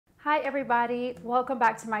Hi everybody, welcome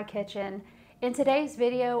back to my kitchen. In today's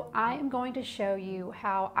video, I am going to show you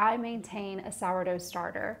how I maintain a sourdough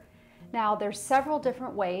starter. Now there's several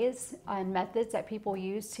different ways and methods that people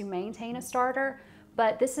use to maintain a starter,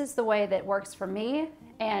 but this is the way that works for me,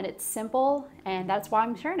 and it's simple, and that's why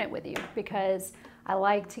I'm sharing it with you, because I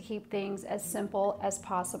like to keep things as simple as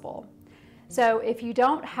possible. So if you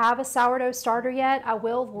don't have a sourdough starter yet, I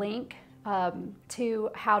will link to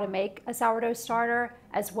how to make a sourdough starter,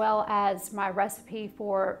 as well as my recipe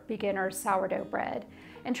for beginner sourdough bread.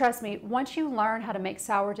 And trust me, once you learn how to make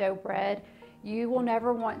sourdough bread, you will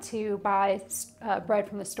never want to buy bread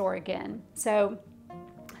from the store again. So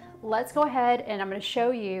let's go ahead and I'm going to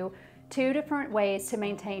show you two different ways to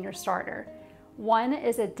maintain your starter. One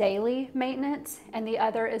is a daily maintenance and the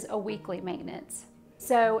other is a weekly maintenance.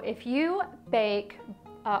 So if you bake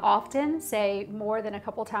often, say more than a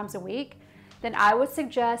couple times a week, then I would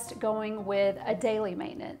suggest going with a daily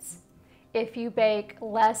maintenance. If you bake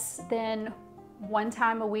less than one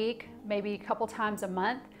time a week, maybe a couple times a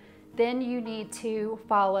month, then you need to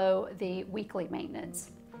follow the weekly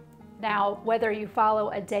maintenance. Now, whether you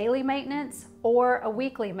follow a daily maintenance or a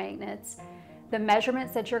weekly maintenance, the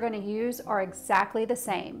measurements that you're going to use are exactly the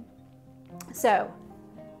same. So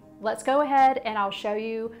let's go ahead and I'll show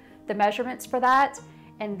you the measurements for that,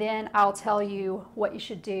 and then I'll tell you what you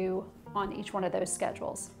should do on each one of those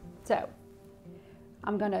schedules. So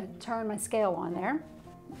I'm going to turn my scale on there.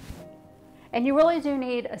 And you really do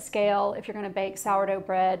need a scale if you're going to bake sourdough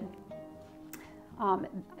bread.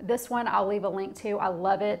 This one I'll leave a link to. I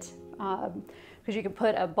love it because you can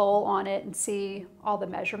put a bowl on it and see all the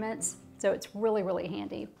measurements. So it's really, really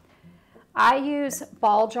handy. I use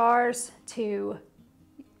ball jars to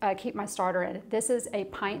keep my starter in. This is a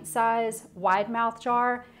pint size wide mouth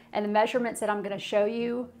jar, and the measurements that I'm going to show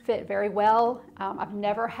you fit very well. I've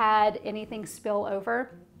never had anything spill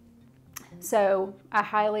over, so I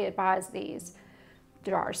highly advise these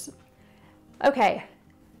jars. Okay,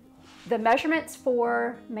 the measurements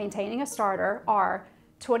for maintaining a starter are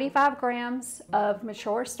 25 grams of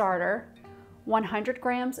mature starter, 100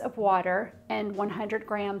 grams of water, and 100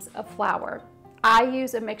 grams of flour. I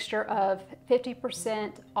use a mixture of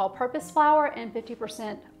 50% all-purpose flour and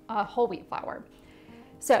 50% whole wheat flour.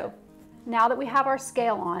 So now that we have our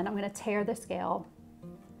scale on, I'm going to tear the scale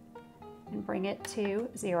and bring it to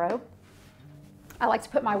 0. I like to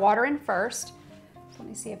put my water in first. So let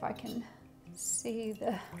me see if I can see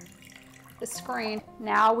the screen.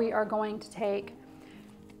 Now we are going to take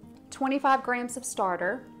 25 grams of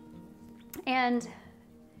starter, and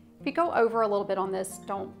if you go over a little bit on this,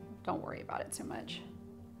 don't worry about it too much.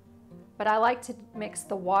 But I like to mix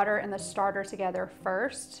the water and the starter together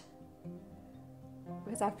first,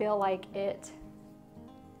 because I feel like it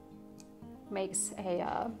makes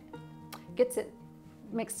gets it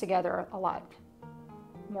mixed together a lot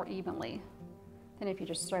more evenly than if you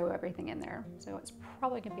just throw everything in there. So it's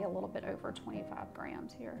probably gonna be a little bit over 25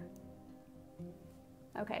 grams here.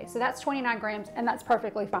 Okay, so that's 29 grams, and that's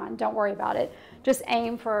perfectly fine. Don't worry about it. Just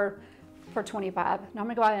aim for 25. Now I'm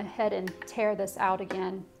gonna go ahead and tear this out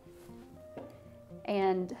again.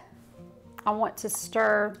 And I want to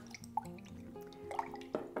stir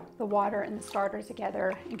the water and the starter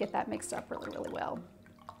together and get that mixed up really, really well.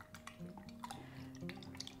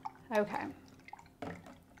 Okay.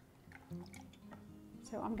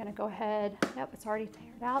 So I'm gonna go ahead, yep, it's already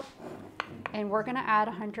teared out. And we're gonna add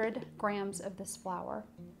 100 grams of this flour.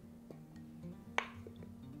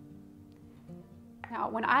 Now,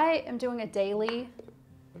 when I am doing a daily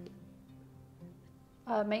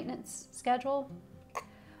maintenance schedule,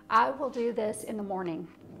 I will do this in the morning.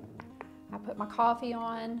 I put my coffee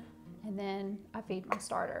on and then I feed my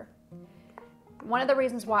starter. One of the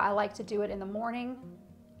reasons why I like to do it in the morning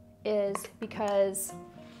is because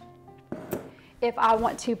if I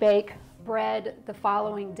want to bake bread the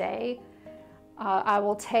following day, I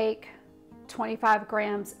will take 25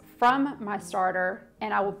 grams from my starter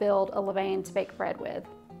and I will build a levain to bake bread with.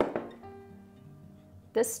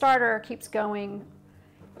 This starter keeps going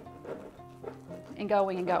and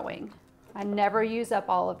going and going. I never use up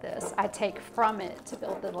all of this. I take from it to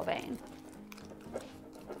build the levain.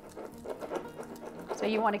 So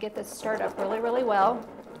you want to get this stirred up really, really well.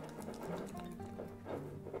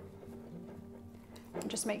 And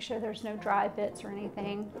just make sure there's no dry bits or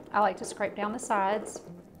anything. I like to scrape down the sides.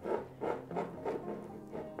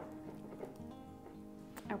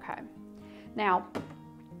 Okay, now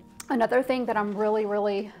another thing that I'm really,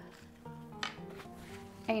 really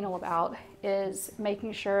anal about is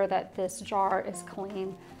making sure that this jar is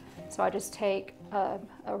clean. So I just take a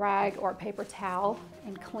rag or a paper towel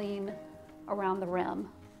and clean around the rim.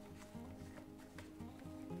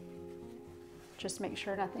 Just make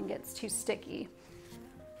sure nothing gets too sticky.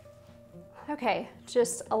 Okay,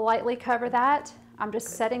 just lightly cover that. I'm just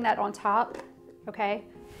setting that on top, okay?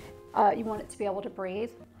 You want it to be able to breathe.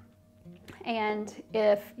 And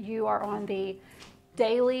if you are on the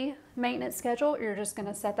daily maintenance schedule, you're just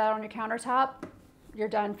gonna set that on your countertop. You're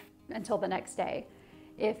done until the next day.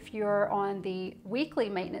 If you're on the weekly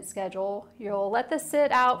maintenance schedule, you'll let this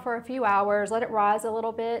sit out for a few hours, let it rise a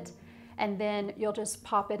little bit, and then you'll just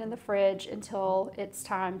pop it in the fridge until it's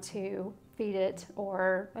time to feed it,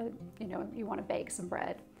 or you know, you want to bake some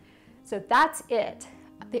bread. So that's it.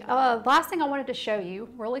 The last thing I wanted to show you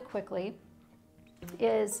really quickly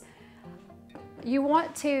is you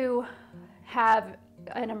want to have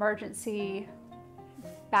an emergency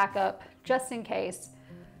backup just in case,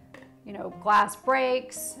 you know, glass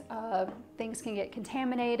breaks, things can get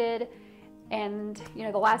contaminated, and you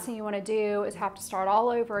know, the last thing you want to do is have to start all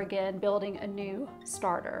over again building a new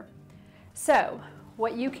starter. So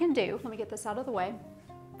what you can do, let me get this out of the way.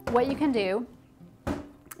 What you can do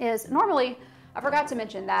is, normally, I forgot to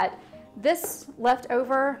mention that this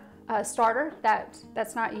leftover starter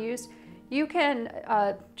that's not used, you can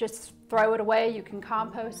just throw it away, you can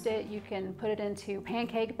compost it, you can put it into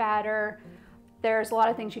pancake batter. There's a lot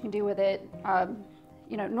of things you can do with it.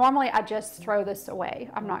 You know, normally I just throw this away.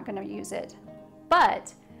 I'm not gonna use it.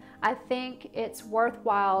 But I think it's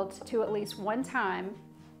worthwhile to at least one time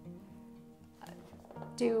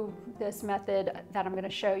do this method that I'm gonna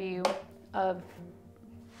show you of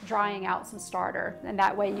drying out some starter, and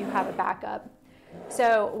that way you have a backup.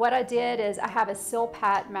 So what I did is I have a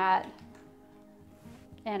Silpat mat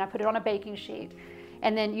and I put it on a baking sheet,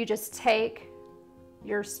 and then you just take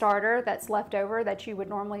your starter that's left over that you would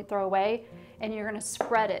normally throw away, and you're gonna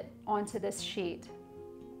spread it onto this sheet,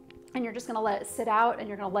 and you're just gonna let it sit out, and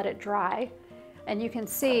you're gonna let it dry. And you can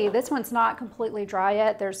see this one's not completely dry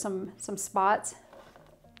yet. There's some spots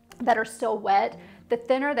that are still wet. The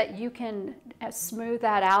thinner that you can smooth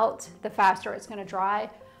that out, the faster it's gonna dry.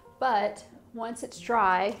 But once it's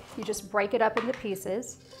dry, you just break it up into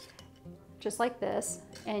pieces, just like this,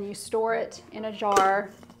 and you store it in a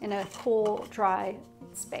jar in a cool, dry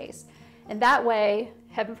space. And that way,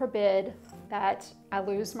 heaven forbid that I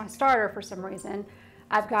lose my starter for some reason,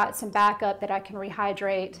 I've got some backup that I can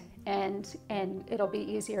rehydrate, and it'll be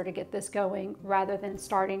easier to get this going rather than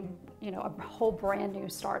starting, you know, a whole brand new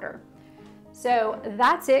starter. So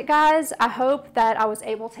that's it, guys. I hope that I was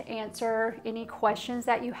able to answer any questions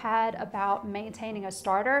that you had about maintaining a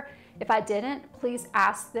starter. If I didn't, please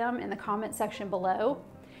ask them in the comment section below.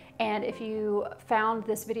 And if you found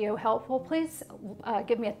this video helpful, please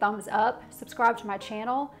give me a thumbs up, subscribe to my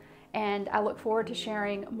channel, and I look forward to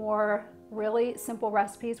sharing more really simple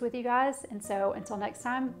recipes with you guys. And so until next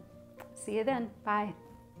time, see you then. Bye.